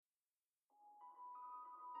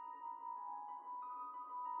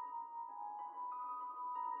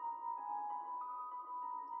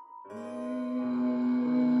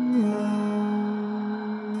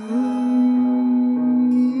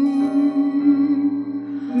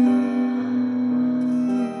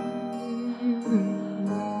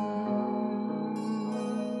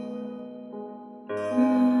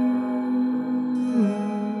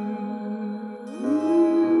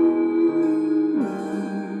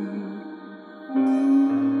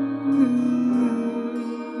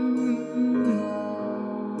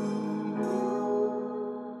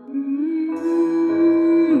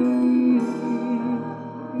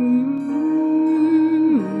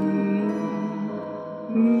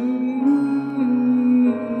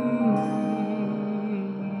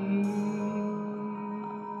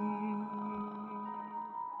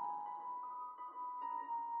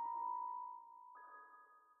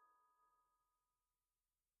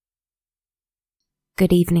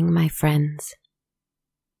Good evening, my friends.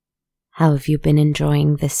 How have you been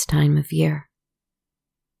enjoying this time of year?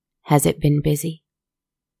 Has it been busy?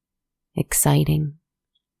 Exciting?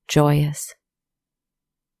 Joyous?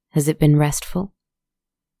 Has it been restful?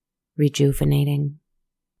 Rejuvenating?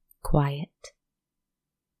 Quiet?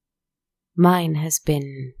 Mine has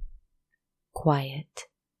been quiet.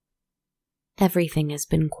 Everything has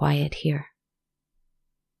been quiet here.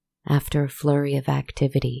 After a flurry of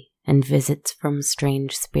activity and visits from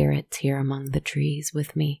strange spirits here among the trees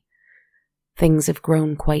with me, things have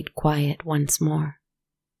grown quite quiet once more.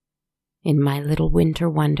 In my little winter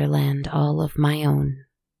wonderland all of my own.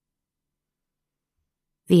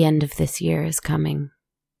 The end of this year is coming.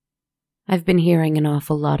 I've been hearing an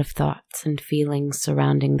awful lot of thoughts and feelings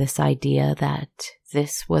surrounding this idea that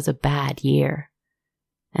this was a bad year,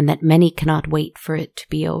 and that many cannot wait for it to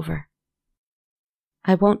be over.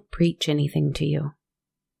 I won't preach anything to you.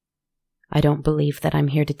 I don't believe that I'm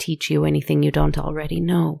here to teach you anything you don't already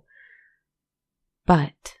know.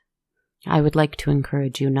 But I would like to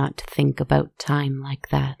encourage you not to think about time like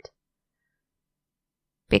that.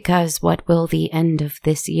 Because what will the end of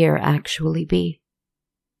this year actually be?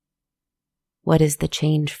 What is the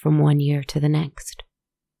change from one year to the next?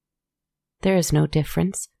 There is no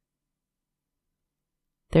difference.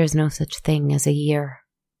 There is no such thing as a year.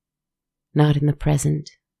 Not in the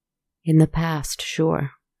present. In the past,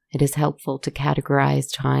 sure, it is helpful to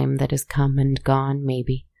categorize time that has come and gone,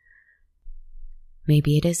 maybe.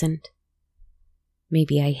 Maybe it isn't.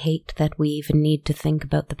 Maybe I hate that we even need to think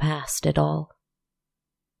about the past at all.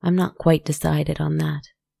 I'm not quite decided on that.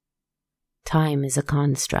 Time is a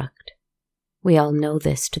construct. We all know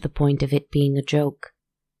this to the point of it being a joke.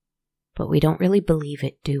 But we don't really believe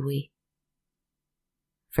it, do we?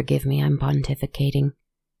 Forgive me, I'm pontificating.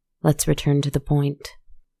 Let's return to the point.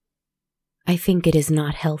 I think it is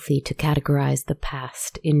not healthy to categorize the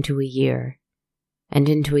past into a year, and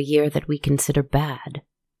into a year that we consider bad,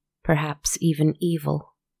 perhaps even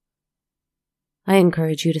evil. I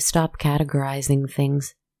encourage you to stop categorizing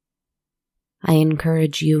things. I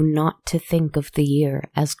encourage you not to think of the year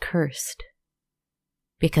as cursed,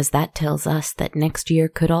 because that tells us that next year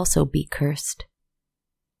could also be cursed,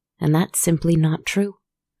 and that's simply not true.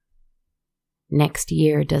 Next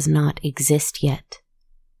year does not exist yet.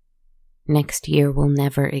 Next year will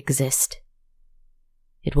never exist.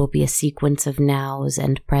 It will be a sequence of nows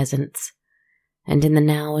and presents, and in the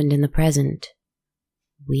now and in the present,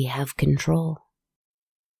 we have control.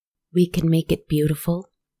 We can make it beautiful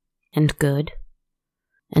and good,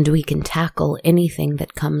 and we can tackle anything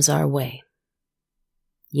that comes our way.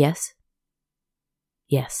 Yes?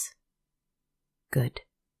 Yes. Good.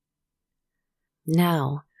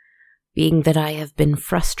 Now, being that I have been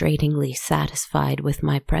frustratingly satisfied with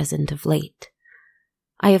my present of late,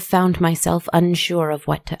 I have found myself unsure of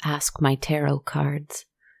what to ask my tarot cards,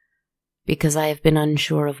 because I have been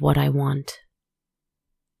unsure of what I want.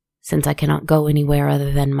 Since I cannot go anywhere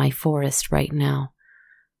other than my forest right now,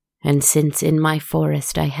 and since in my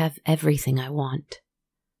forest I have everything I want,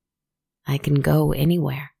 I can go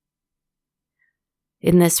anywhere.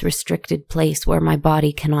 In this restricted place where my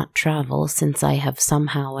body cannot travel, since I have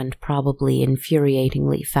somehow and probably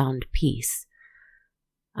infuriatingly found peace,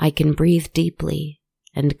 I can breathe deeply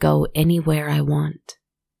and go anywhere I want.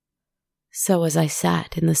 So as I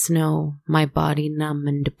sat in the snow, my body numb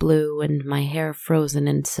and blue and my hair frozen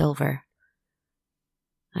and silver,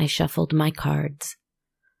 I shuffled my cards,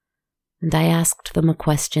 and I asked them a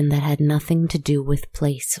question that had nothing to do with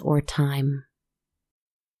place or time.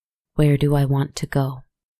 Where do I want to go?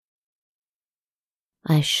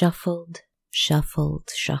 I shuffled.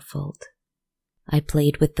 I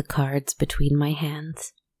played with the cards between my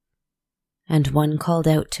hands, and one called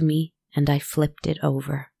out to me, and I flipped it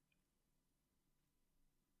over.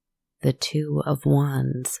 The Two of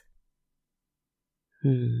Wands.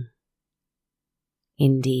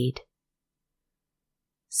 Indeed.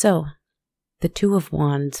 So, the Two of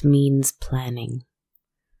Wands means planning,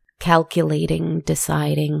 calculating,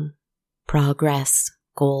 deciding, progress,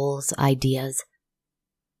 goals, ideas.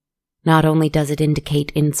 Not only does it indicate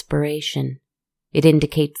inspiration, it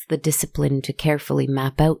indicates the discipline to carefully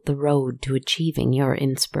map out the road to achieving your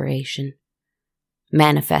inspiration,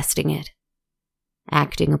 manifesting it,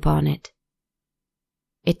 acting upon it.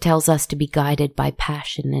 It tells us to be guided by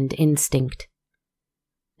passion and instinct,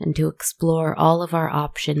 and to explore all of our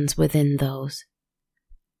options within those.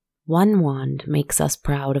 One wand makes us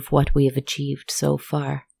proud of what we have achieved so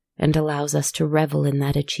far, and allows us to revel in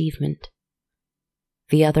that achievement.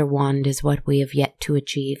 The other wand is what we have yet to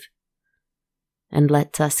achieve, and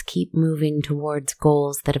lets us keep moving towards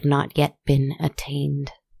goals that have not yet been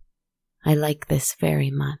attained. I like this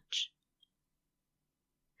very much.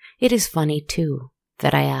 It is funny, too,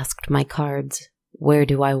 that I asked my cards, where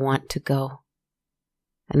do I want to go?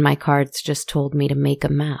 And my cards just told me to make a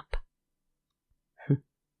map.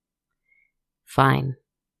 Fine.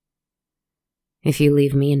 If you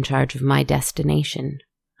leave me in charge of my destination,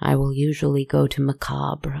 I will usually go to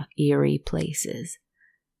macabre, eerie places.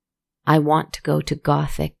 I want to go to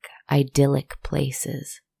gothic, idyllic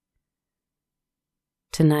places.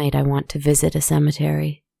 Tonight I want to visit a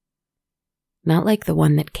cemetery. Not like the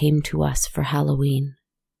one that came to us for Halloween.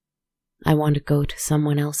 I want to go to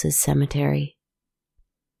someone else's cemetery.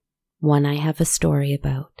 One I have a story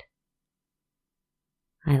about.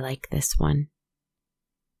 I like this one.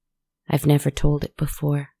 I've never told it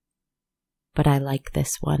before, but I like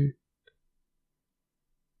this one.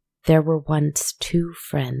 There were once two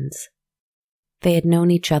friends. They had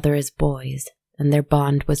known each other as boys, and their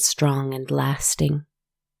bond was strong and lasting.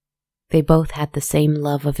 They both had the same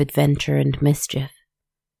love of adventure and mischief,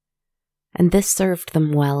 and this served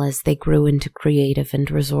them well as they grew into creative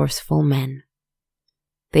and resourceful men.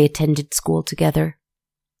 They attended school together,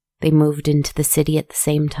 they moved into the city at the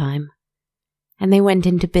same time, and they went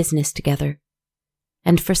into business together,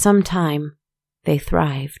 and for some time they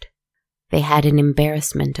thrived. They had an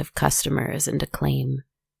embarrassment of customers and acclaim.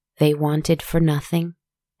 They wanted for nothing,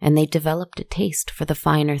 and they developed a taste for the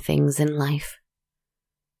finer things in life.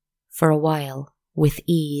 For a while, with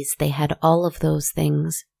ease, they had all of those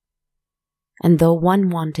things, and though one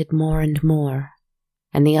wanted more and more,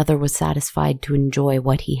 and the other was satisfied to enjoy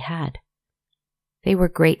what he had, they were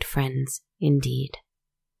great friends indeed.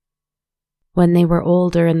 When they were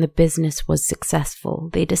older and the business was successful,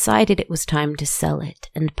 they decided it was time to sell it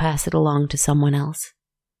and pass it along to someone else.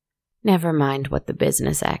 Never mind what the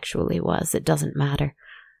business actually was, it doesn't matter.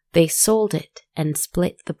 They sold it and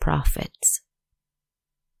split the profits.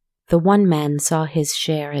 The one man saw his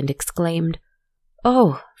share and exclaimed,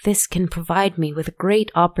 "Oh, this can provide me with a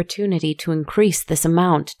great opportunity to increase this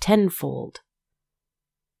amount tenfold."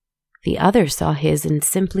 The other saw his and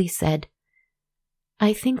simply said,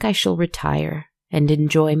 "I think I shall retire and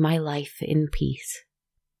enjoy my life in peace."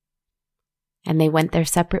 And they went their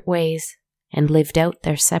separate ways and lived out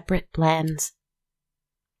their separate plans.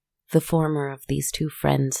 The former of these two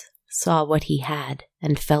friends saw what he had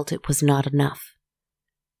and felt it was not enough.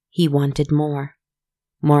 He wanted more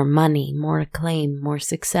money, more acclaim, more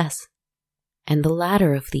success. And the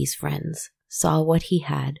latter of these friends saw what he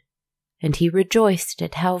had, and he rejoiced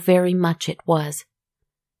at how very much it was.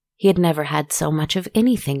 He had never had so much of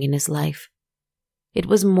anything in his life. It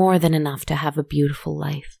was more than enough to have a beautiful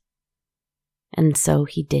life. And so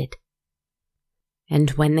he did.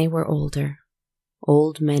 And when they were older,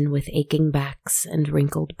 old men with aching backs and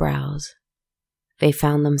wrinkled brows, they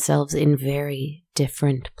found themselves in very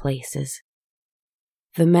different places.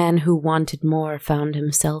 The man who wanted more found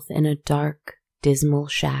himself in a dark, dismal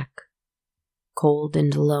shack, cold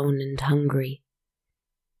and alone and hungry.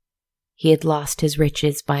 He had lost his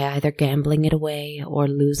riches by either gambling it away or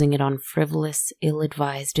losing it on frivolous,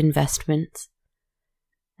 ill-advised investments.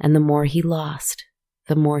 And the more he lost,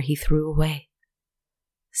 the more he threw away,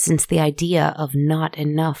 since the idea of not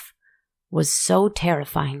enough was so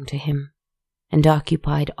terrifying to him and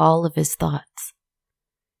occupied all of his thoughts.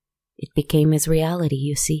 It became his reality,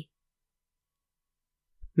 you see.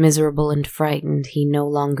 Miserable and frightened, he no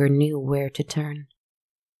longer knew where to turn.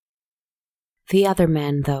 The other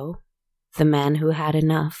man, though, the man who had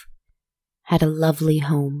enough, had a lovely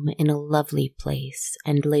home in a lovely place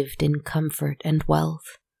and lived in comfort and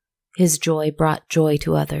wealth. His joy brought joy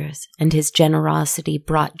to others, and his generosity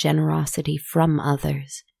brought generosity from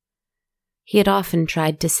others. He had often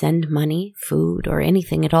tried to send money, food, or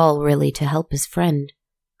anything at all really to help his friend,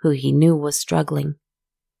 who he knew was struggling.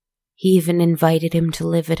 He even invited him to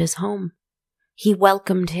live at his home. He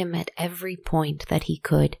welcomed him at every point that he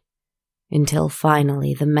could, until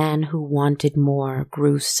finally the man who wanted more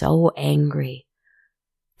grew so angry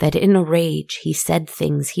that in a rage he said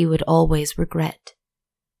things he would always regret,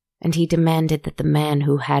 and he demanded that the man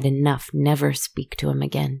who had enough never speak to him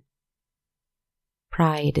again.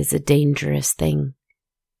 Pride is a dangerous thing,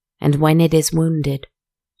 and when it is wounded,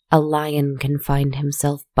 a lion can find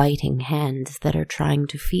himself biting hands that are trying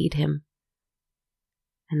to feed him.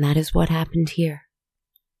 And that is what happened here.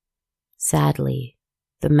 Sadly,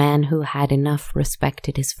 the man who had enough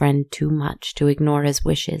respected his friend too much to ignore his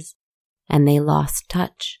wishes, and they lost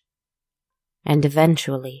touch. And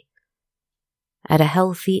eventually, at a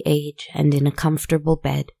healthy age and in a comfortable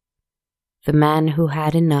bed, the man who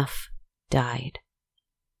had enough died,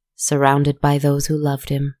 surrounded by those who loved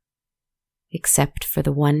him, except for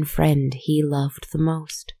the one friend he loved the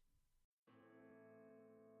most.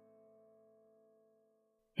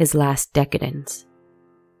 His last decadence,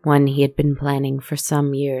 one he had been planning for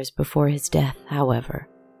some years before his death, however,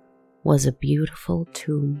 was a beautiful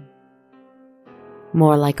tomb.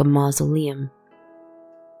 More like a mausoleum.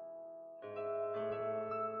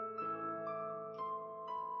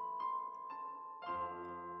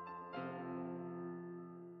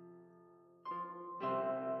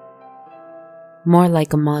 More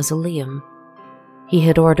like a mausoleum. He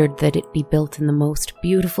had ordered that it be built in the most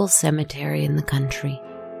beautiful cemetery in the country,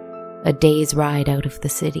 a day's ride out of the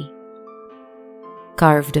city.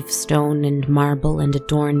 Carved of stone and marble and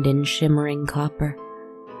adorned in shimmering copper,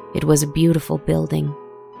 it was a beautiful building,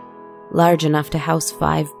 large enough to house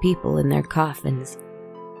 5 people in their coffins.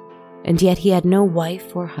 And yet he had no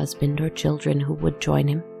wife or husband or children who would join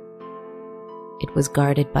him. It was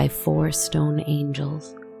guarded by 4 stone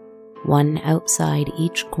angels, one outside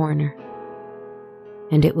each corner,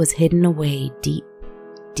 and it was hidden away deep,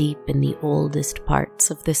 deep in the oldest parts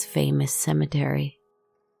of this famous cemetery.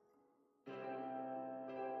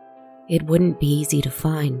 It wouldn't be easy to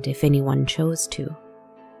find if anyone chose to.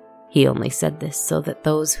 He only said this so that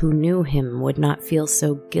those who knew him would not feel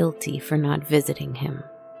so guilty for not visiting him.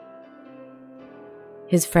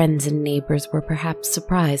 His friends and neighbors were perhaps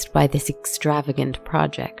surprised by this extravagant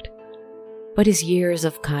project, but his years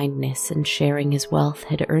of kindness and sharing his wealth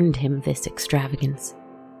had earned him this extravagance.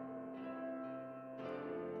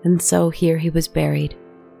 And so here he was buried,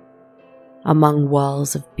 among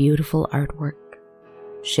walls of beautiful artwork,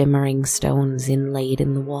 shimmering stones inlaid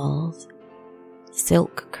in the walls,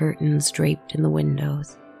 silk curtains draped in the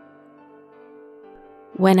windows.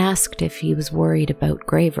 When asked if he was worried about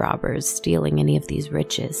grave robbers stealing any of these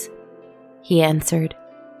riches, he answered,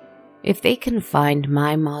 "If they can find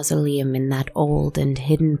my mausoleum in that old and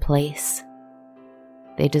hidden place,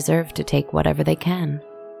 they deserve to take whatever they can,"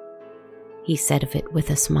 he said of it with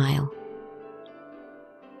a smile.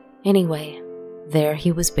 Anyway, there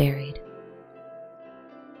he was buried.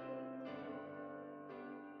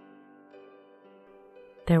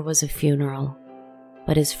 There was a funeral,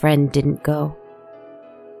 but his friend didn't go.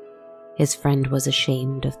 His friend was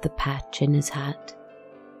ashamed of the patch in his hat,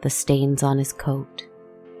 the stains on his coat,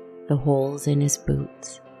 the holes in his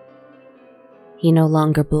boots. He no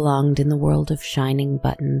longer belonged in the world of shining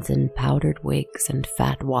buttons and powdered wigs and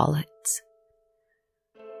fat wallets.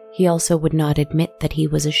 He also would not admit that he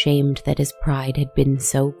was ashamed that his pride had been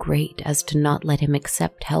so great as to not let him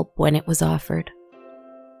accept help when it was offered.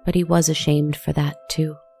 But he was ashamed for that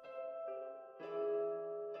too.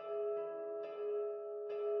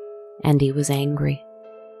 And he was angry.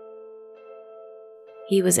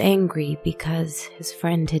 He was angry because his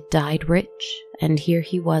friend had died rich, and here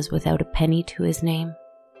he was without a penny to his name.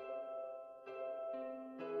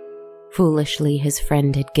 Foolishly, his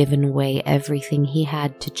friend had given away everything he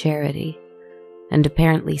had to charity, and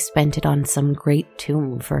apparently spent it on some great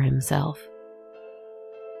tomb for himself.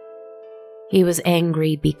 He was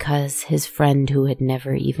angry because his friend, who had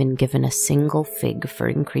never even given a single fig for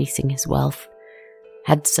increasing his wealth,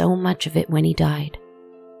 had so much of it when he died.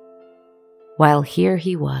 While here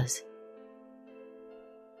he was,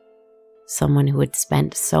 someone who had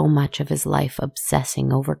spent so much of his life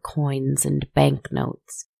obsessing over coins and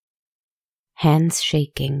banknotes, hands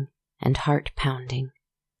shaking and heart pounding.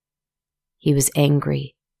 He was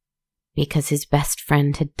angry because his best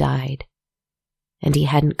friend had died, and he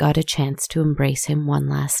hadn't got a chance to embrace him one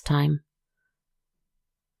last time.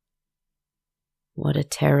 What a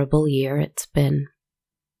terrible year it's been,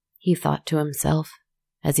 he thought to himself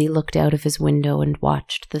as he looked out of his window and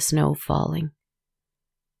watched the snow falling.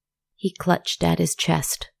 He clutched at his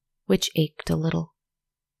chest, which ached a little,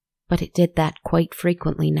 but it did that quite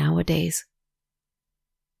frequently nowadays.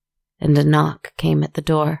 And a knock came at the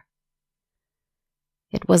door.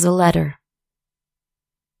 It was a letter.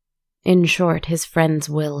 In short, his friend's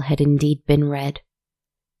will had indeed been read,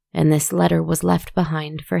 and this letter was left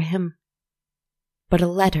behind for him. But a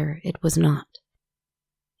letter it was not.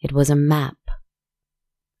 It was a map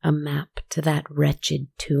to that wretched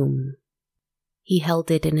tomb. He held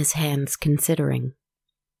it in his hands, considering.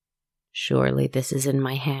 Surely this is in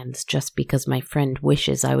my hands just because my friend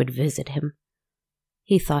wishes I would visit him,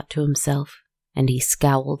 he thought to himself, and he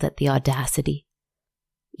scowled at the audacity.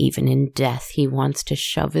 Even in death he wants to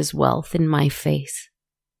shove his wealth in my face.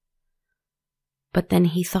 But then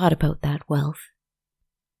he thought about that wealth,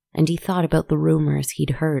 and he thought about the rumors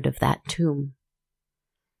he'd heard of that tomb.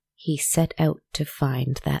 He set out to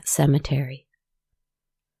find that cemetery.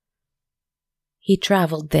 He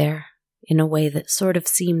traveled there in a way that sort of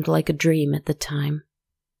seemed like a dream at the time.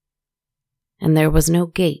 And there was no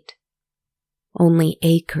gate, only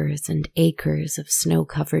acres and acres of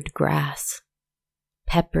snow-covered grass,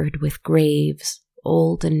 peppered with graves,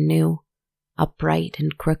 old and new, upright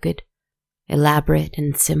and crooked, elaborate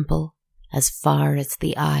and simple, as far as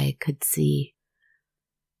the eye could see.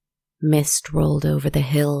 Mist rolled over the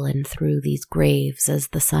hill and through these graves as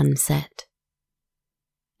the sun set.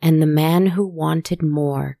 And the man who wanted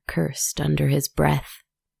more cursed under his breath,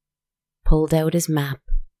 pulled out his map,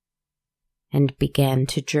 and began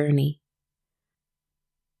to journey.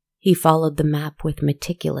 He followed the map with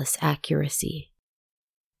meticulous accuracy.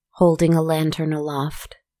 Holding a lantern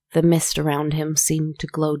aloft, the mist around him seemed to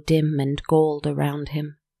glow dim and gold around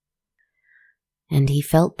him. And he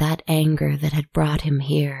felt that anger that had brought him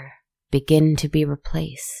here begin to be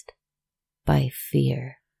replaced by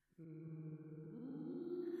fear.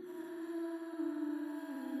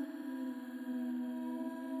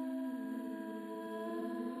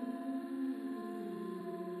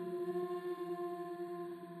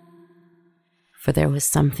 For there was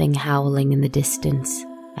something howling in the distance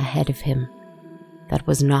ahead of him that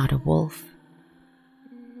was not a wolf.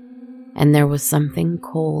 And there was something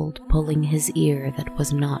cold pulling his ear that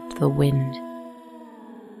was not the wind.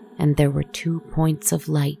 And there were 2 points of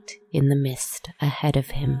light in the mist ahead of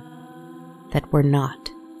him that were not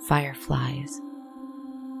fireflies.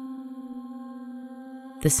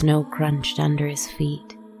 The snow crunched under his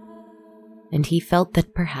feet, and he felt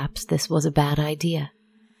that perhaps this was a bad idea.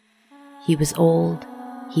 He was old,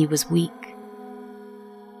 he was weak,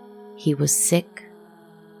 he was sick,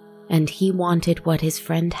 and he wanted what his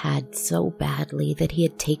friend had so badly that he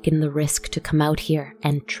had taken the risk to come out here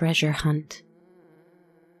and treasure hunt.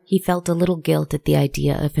 He felt a little guilt at the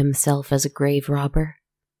idea of himself as a grave robber,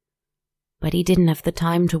 but he didn't have the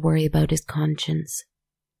time to worry about his conscience.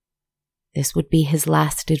 This would be his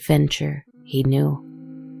last adventure, he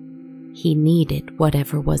knew. He needed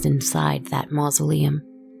whatever was inside that mausoleum.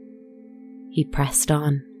 He pressed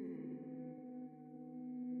on.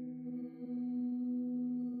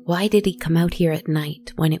 Why did he come out here at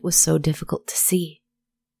night when it was so difficult to see?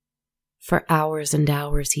 For hours and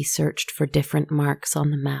hours he searched for different marks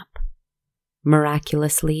on the map.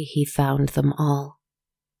 Miraculously, he found them all.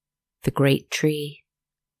 The great tree,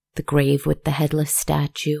 the grave with the headless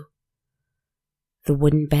statue, the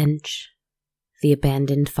wooden bench, the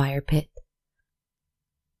abandoned fire pit.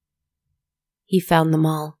 He found them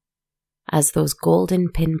all, as those golden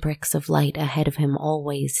pinpricks of light ahead of him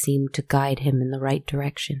always seemed to guide him in the right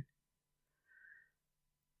direction.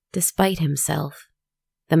 Despite himself,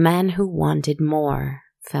 the man who wanted more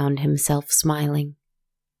found himself smiling,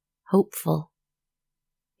 hopeful,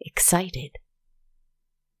 excited.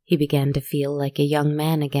 He began to feel like a young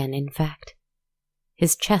man again, in fact.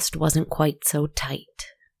 His chest wasn't quite so tight.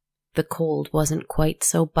 The cold wasn't quite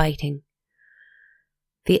so biting.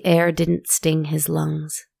 The air didn't sting his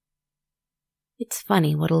lungs. It's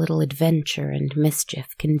funny what a little adventure and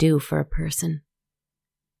mischief can do for a person.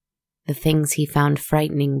 The things he found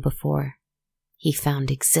frightening before, he found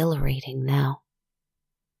exhilarating now.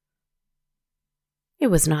 It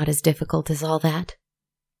was not as difficult as all that.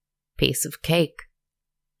 Piece of cake,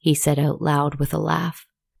 he said out loud with a laugh.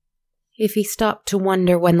 If he stopped to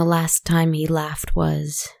wonder when the last time he laughed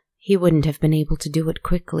was, he wouldn't have been able to do it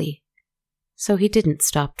quickly. So he didn't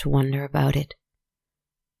stop to wonder about it.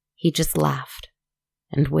 He just laughed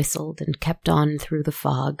and whistled and kept on through the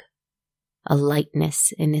fog, a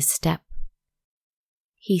lightness in his step.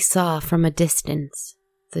 He saw from a distance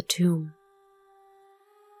the tomb.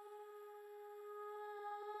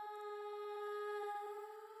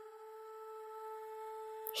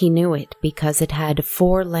 He knew it because it had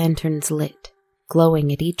 4 lanterns lit,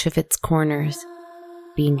 glowing at each of its corners,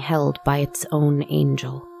 being held by its own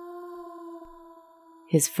angel.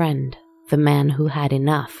 His friend, the man who had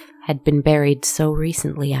enough, had been buried so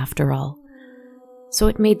recently after all, so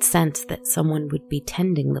it made sense that someone would be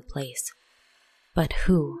tending the place. But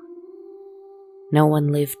who? No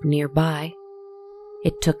one lived nearby.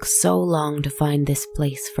 It took so long to find this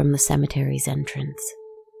place from the cemetery's entrance.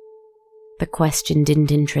 The question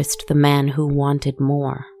didn't interest the man who wanted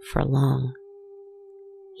more for long.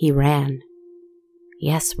 He ran.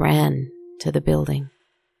 Yes, ran to the building.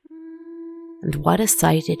 And what a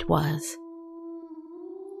sight it was.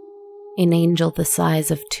 An angel the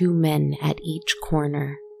size of 2 men at each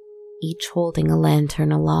corner, each holding a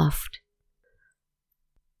lantern aloft.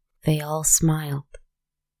 They all smiled.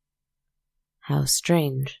 How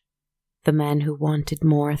strange, the man who wanted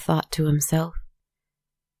more thought to himself.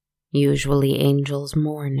 Usually angels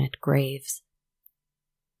mourn at graves.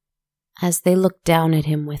 As they looked down at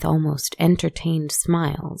him with almost entertained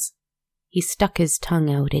smiles, he stuck his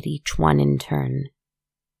tongue out at each one in turn,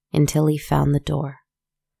 until he found the door.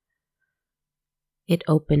 It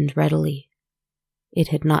opened readily, It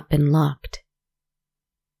had not been locked.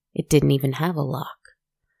 It didn't even have a lock.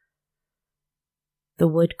 The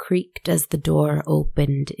wood creaked as the door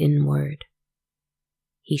opened inward.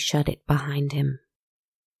 He shut it behind him.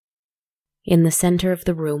 In the center of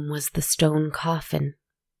the room was the stone coffin.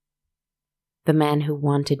 The man who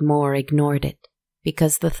wanted more ignored it,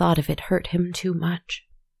 because the thought of it hurt him too much.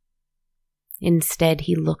 Instead,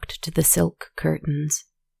 he looked to the silk curtains,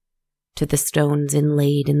 to the stones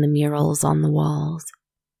inlaid in the murals on the walls,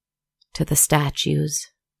 to the statues,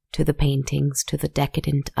 to the paintings, to the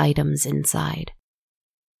decadent items inside.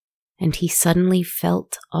 And he suddenly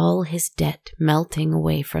felt all his debt melting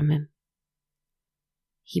away from him.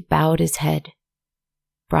 He bowed his head,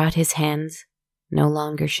 brought his hands, no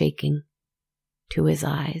longer shaking, to his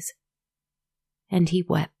eyes, and he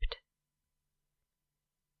wept.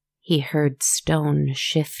 He heard stone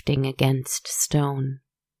shifting against stone.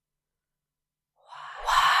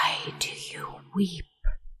 "Why do you weep?"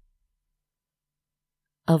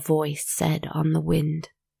 A voice said on the wind.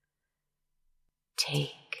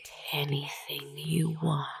 "Take anything you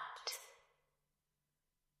want."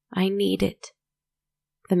 "I need it,"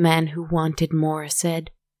 the man who wanted more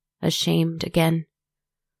said, ashamed again.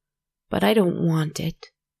 "But I don't want it.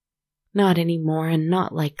 Not anymore, and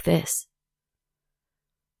not like this."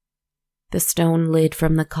 The stone lid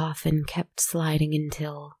from the coffin kept sliding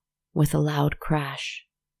until, with a loud crash,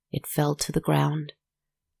 it fell to the ground.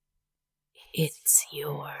 "It's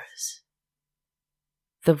yours,"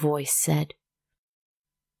 the voice said.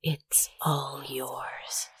 "It's all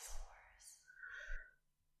yours."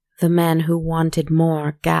 The man who wanted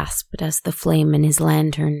more gasped as the flame in his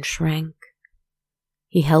lantern shrank.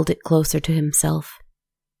 He held it closer to himself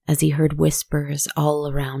as he heard whispers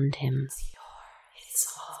all around him. "It's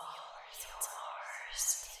all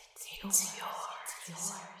yours. It's yours. It's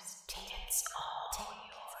all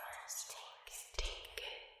yours. Take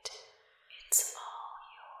it. It's all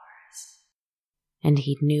yours." And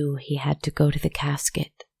he knew he had to go to the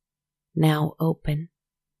casket, now open.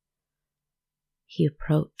 He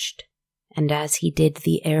approached, and as he did,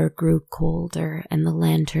 the air grew colder and the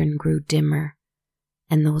lantern grew dimmer,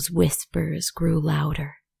 and those whispers grew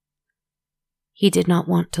louder. He did not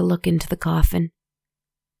want to look into the coffin,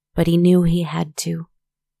 but he knew he had to.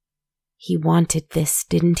 He wanted this,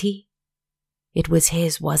 didn't he? It was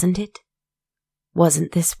his, wasn't it?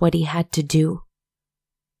 Wasn't this what he had to do?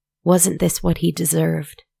 Wasn't this what he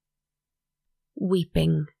deserved?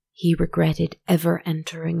 Weeping, he regretted ever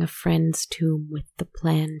entering a friend's tomb with the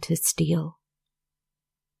plan to steal.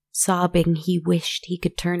 Sobbing, he wished he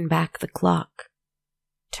could turn back the clock,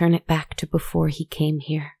 turn it back to before he came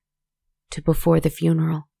here, to before the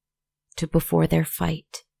funeral, to before their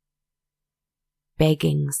fight.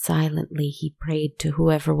 Begging silently, he prayed to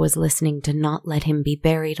whoever was listening to not let him be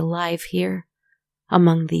buried alive here,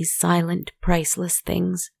 among these silent, priceless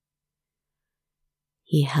things.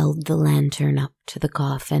 He held the lantern up to the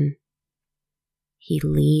coffin. He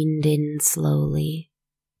leaned in slowly.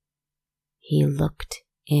 He looked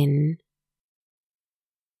in.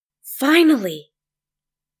 "Finally!"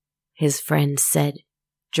 his friend said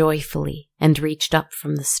joyfully, and reached up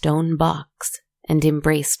from the stone box and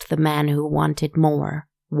embraced the man who wanted more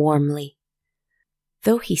warmly.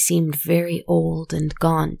 Though he seemed very old and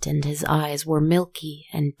gaunt and his eyes were milky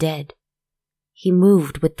and dead, he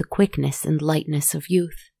moved with the quickness and lightness of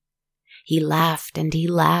youth. He laughed and he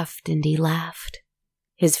laughed and he laughed.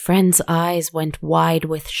 His friend's eyes went wide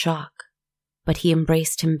with shock, but he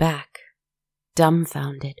embraced him back,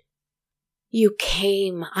 dumbfounded. "You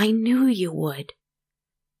came. I knew you would,"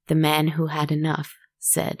 the man who had enough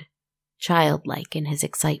said, childlike in his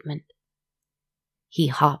excitement. He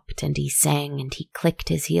hopped and he sang and he clicked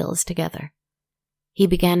his heels together. He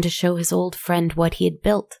began to show his old friend what he had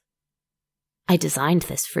built. "I designed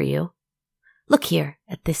this for you. Look here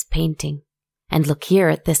at this painting, and look here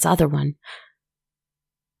at this other one."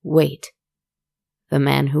 "Wait," the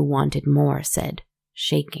man who wanted more said,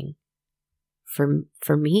 shaking.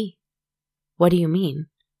 For me? What do you mean?"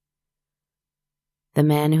 The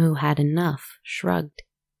man who had enough shrugged.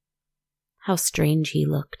 How strange he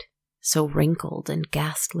looked, so wrinkled and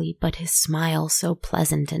ghastly, but his smile so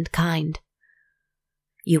pleasant and kind.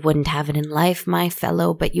 "You wouldn't have it in life, my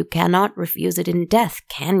fellow, but you cannot refuse it in death,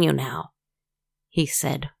 can you now?" he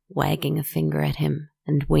said, wagging a finger at him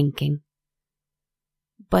and winking.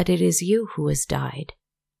 "But it is you who has died,"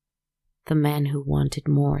 the man who wanted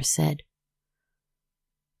more said.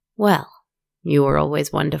 "Well, you were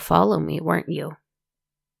always one to follow me, weren't you?"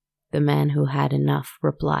 the man who had enough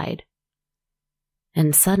replied.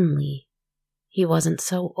 And suddenly, he wasn't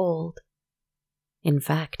so old. In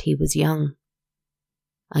fact, he was young.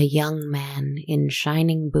 A young man in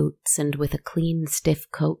shining boots and with a clean stiff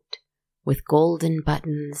coat, with golden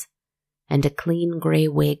buttons, and a clean grey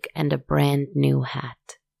wig and a brand new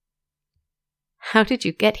hat. "How did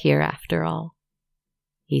you get here after all?"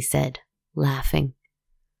 he said, laughing.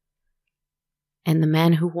 And the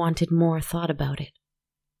man who wanted more thought about it.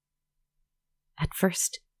 At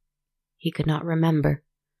first, he could not remember.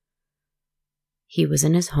 He was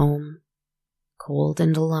in his home, cold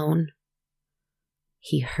and alone.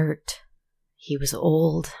 He hurt. He was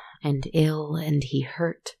old and ill, and he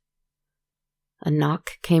hurt. A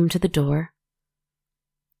knock came to the door.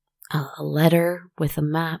 A letter with a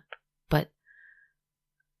map, but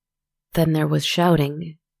then there was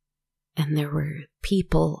shouting, and there were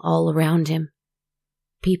people all around him.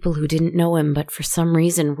 People who didn't know him, but for some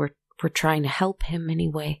reason were trying to help him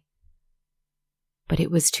anyway. But it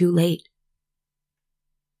was too late.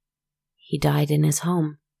 He died in his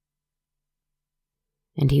home.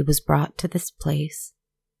 And he was brought to this place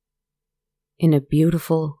in a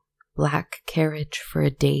beautiful black carriage for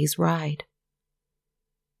a day's ride,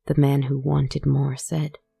 the man who wanted more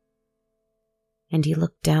said. And he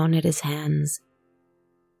looked down at his hands,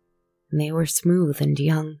 and they were smooth and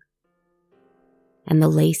young, and the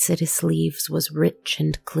lace at his sleeves was rich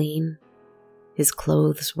and clean. His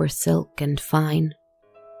clothes were silk and fine.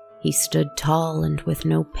 He stood tall and with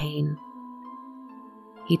no pain.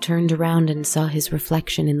 He turned around and saw his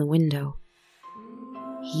reflection in the window.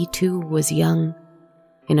 He too was young,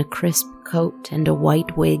 in a crisp coat and a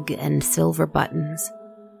white wig and silver buttons,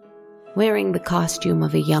 wearing the costume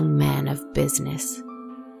of a young man of business,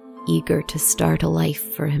 eager to start a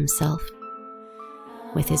life for himself,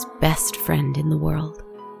 with his best friend in the world.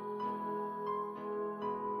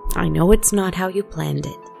 "I know it's not how you planned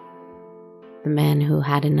it," the man who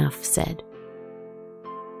had enough said.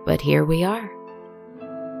 "But here we are."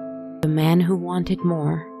 The man who wanted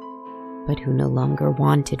more, but who no longer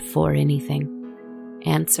wanted for anything,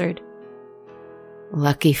 answered,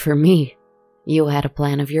 "Lucky for me, you had a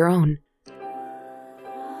plan of your own."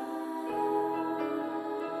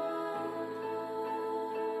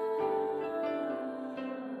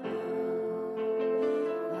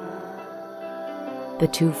 The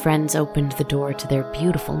two friends opened the door to their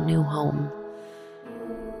beautiful new home,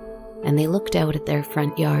 and they looked out at their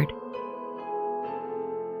front yard.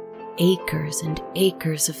 Acres and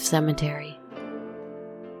acres of cemetery.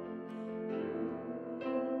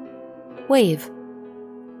 "Wave,"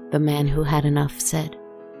 the man who had enough said.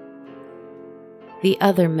 The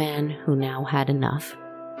other man who now had enough,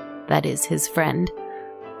 that is his friend,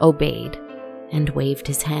 obeyed and waved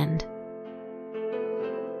his hand.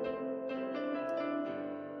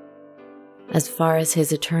 As far as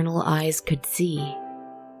his eternal eyes could see,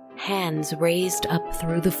 hands raised up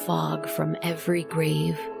through the fog from every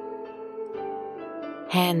grave.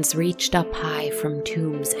 Hands reached up high from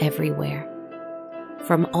tombs everywhere,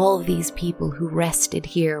 from all these people who rested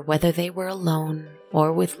here, whether they were alone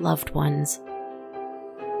or with loved ones,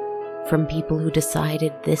 from people who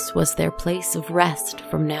decided this was their place of rest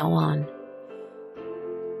from now on.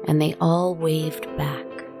 And they all waved back,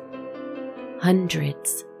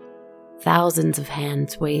 hundreds, thousands of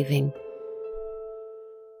hands waving,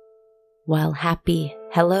 while happy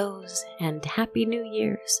hellos and happy New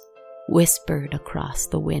Years whispered across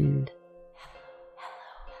the wind.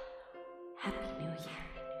 Happy New Year.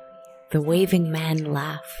 The waving man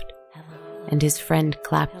laughed, and his friend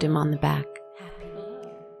clapped him on the back.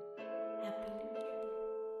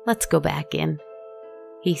 "Let's go back in,"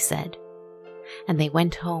 he said, and they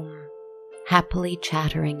went home, happily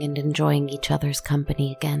chattering and enjoying each other's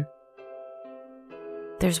company again.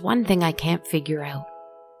 "There's one thing I can't figure out,"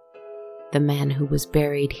 the man who was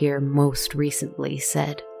buried here most recently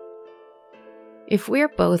said. "If we're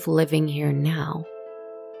both living here now,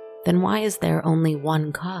 then why is there only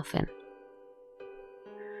one coffin?"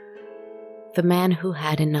 The man who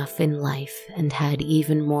had enough in life and had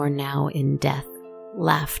even more now in death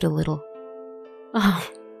laughed a little.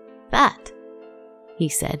 "Oh, that," he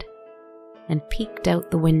said, and peeked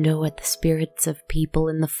out the window at the spirits of people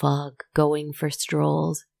in the fog going for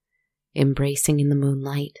strolls, embracing in the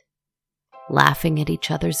moonlight, laughing at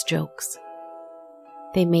each other's jokes.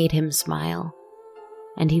 They made him smile,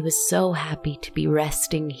 and he was so happy to be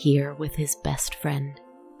resting here with his best friend.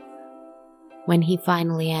 When he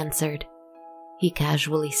finally answered, he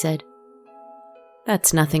casually said,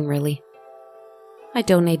 "That's nothing really. I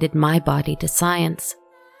donated my body to science."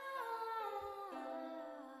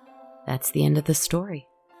 That's the end of the story.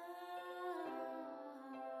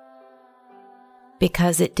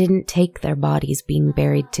 Because it didn't take their bodies being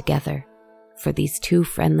buried together for these two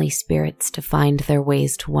friendly spirits to find their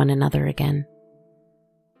ways to one another again.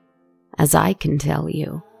 As I can tell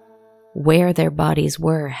you, where their bodies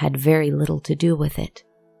were had very little to do with it.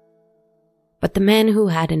 But the man who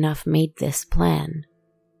had enough made this plan,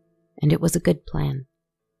 and it was a good plan,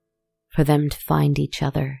 for them to find each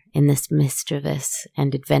other in this mischievous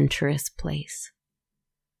and adventurous place.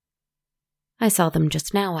 I saw them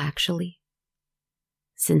just now, actually,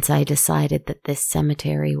 since I decided that this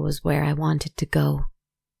cemetery was where I wanted to go.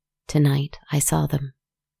 Tonight, I saw them.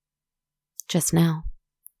 Just now.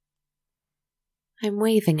 I'm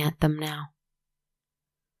waving at them now.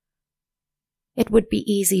 It would be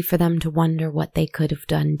easy for them to wonder what they could have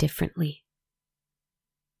done differently.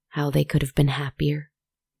 How they could have been happier,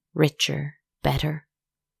 richer, better.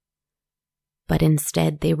 But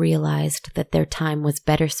instead they realized that their time was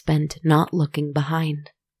better spent not looking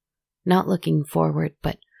behind, not looking forward,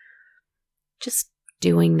 but just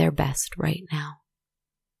doing their best right now.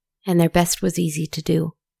 And their best was easy to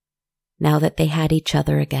do, now that they had each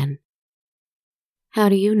other again. How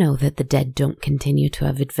do you know that the dead don't continue to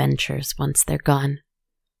have adventures once they're gone?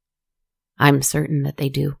 I'm certain that they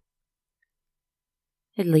do.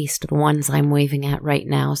 At least the ones I'm waving at right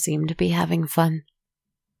now seem to be having fun.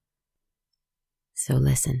 So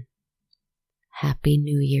listen, Happy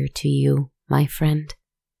New Year to you, my friend.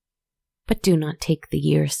 But do not take the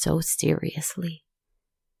year so seriously.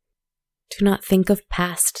 Do not think of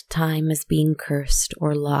past time as being cursed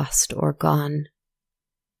or lost or gone.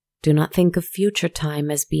 Do not think of future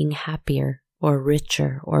time as being happier or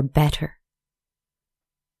richer or better.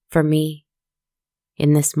 For me,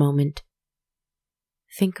 in this moment,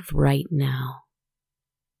 think of right now.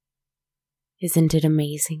 Isn't it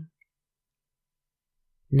amazing?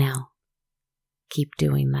 Now, keep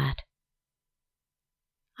doing that.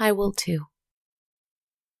 I will too.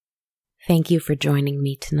 Thank you for joining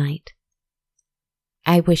me tonight.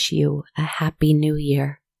 I wish you a happy new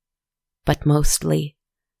year, but mostly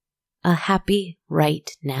a happy right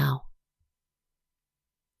now.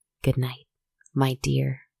 Good night, my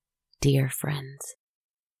dear, dear friends.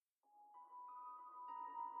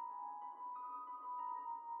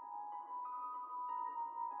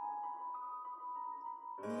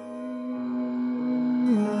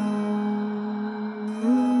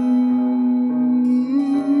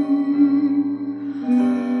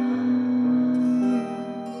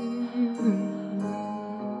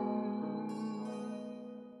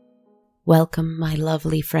 Welcome, my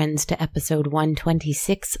lovely friends, to episode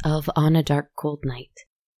 126 of On a Dark Cold Night.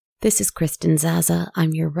 This is Kristen Zaza.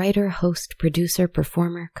 I'm your writer, host, producer,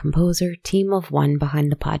 performer, composer, team of one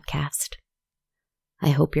behind the podcast.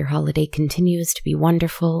 I hope your holiday continues to be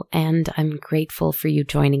wonderful, and I'm grateful for you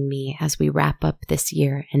joining me as we wrap up this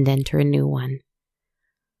year and enter a new one.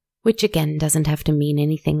 Which again doesn't have to mean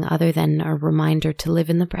anything other than a reminder to live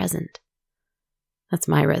in the present. That's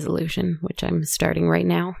my resolution, which I'm starting right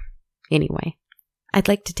now. Anyway, I'd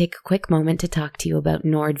like to take a quick moment to talk to you about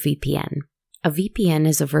NordVPN. A VPN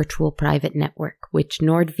is a virtual private network, which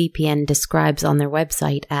NordVPN describes on their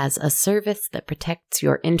website as a service that protects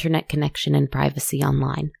your internet connection and privacy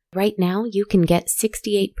online. Right now, you can get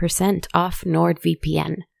 68% off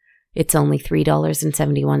NordVPN. It's only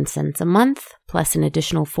 $3.71 a month, plus an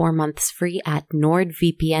additional 4 months free at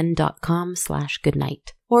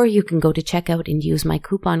nordvpn.com/goodnight. Or you can go to checkout and use my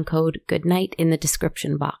coupon code GOODNIGHT in the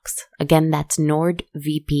description box. Again, that's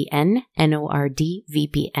NordVPN,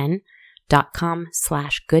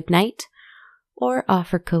 NORDVPN.com/goodnight, or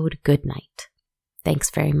offer code GOODNIGHT. Thanks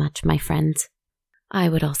very much, my friends. I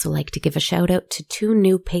would also like to give a shout out to 2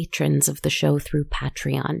 new patrons of the show through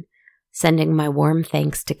Patreon, sending my warm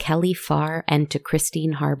thanks to Kelly Farr and to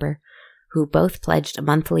Christine Harbour, who both pledged a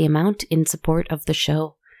monthly amount in support of the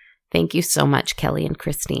show. Thank you so much, Kelly and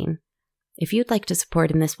Christine. If you'd like to support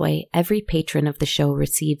in this way, every patron of the show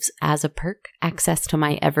receives, as a perk, access to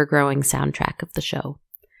my ever-growing soundtrack of the show.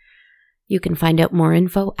 You can find out more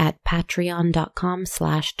info at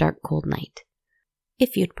patreon.com/darkcoldnight.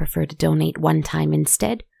 If you'd prefer to donate one time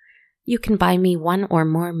instead, you can buy me one or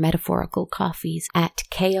more metaphorical coffees at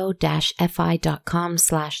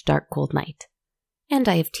ko-fi.com/darkcoldnight. And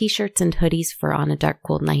I have t-shirts and hoodies for On a Dark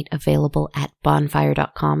Cold Night available at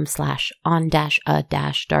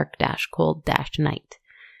bonfire.com/on-a-dark-cold-night,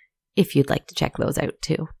 if you'd like to check those out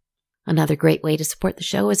too. Another great way to support the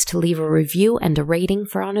show is to leave a review and a rating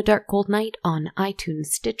for On a Dark Cold Night on iTunes,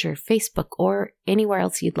 Stitcher, Facebook, or anywhere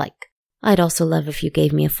else you'd like. I'd also love if you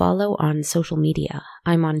gave me a follow on social media.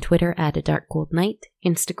 I'm on Twitter at A Dark Cold Night,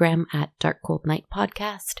 Instagram at Dark Cold Night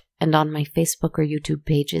Podcast, and on my Facebook or YouTube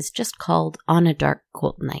pages just called On a Dark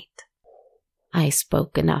Cold Night. I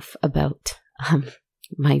spoke enough about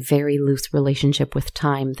my very loose relationship with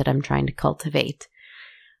time that I'm trying to cultivate.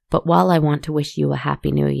 But while I want to wish you a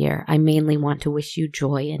happy new year, I mainly want to wish you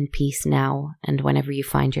joy and peace now and whenever you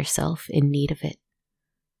find yourself in need of it.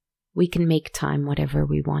 We can make time whatever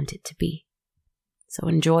we want it to be. So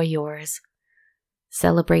enjoy yours.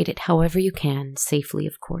 Celebrate it however you can, safely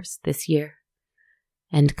of course, this year.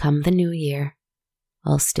 And come the new year,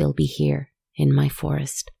 I'll still be here in my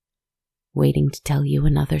forest, waiting to tell you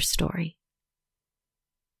another story.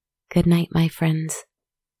 Good night, my friends,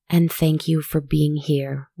 and thank you for being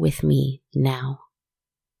here with me now.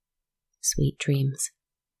 Sweet dreams.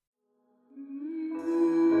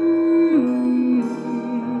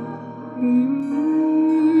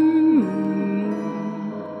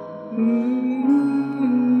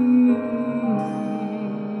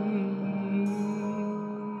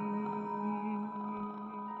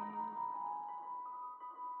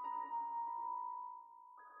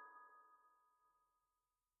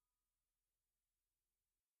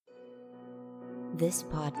 This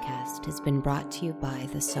podcast has been brought to you by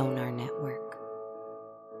the Sonar Network.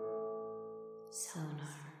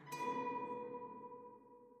 Sonar.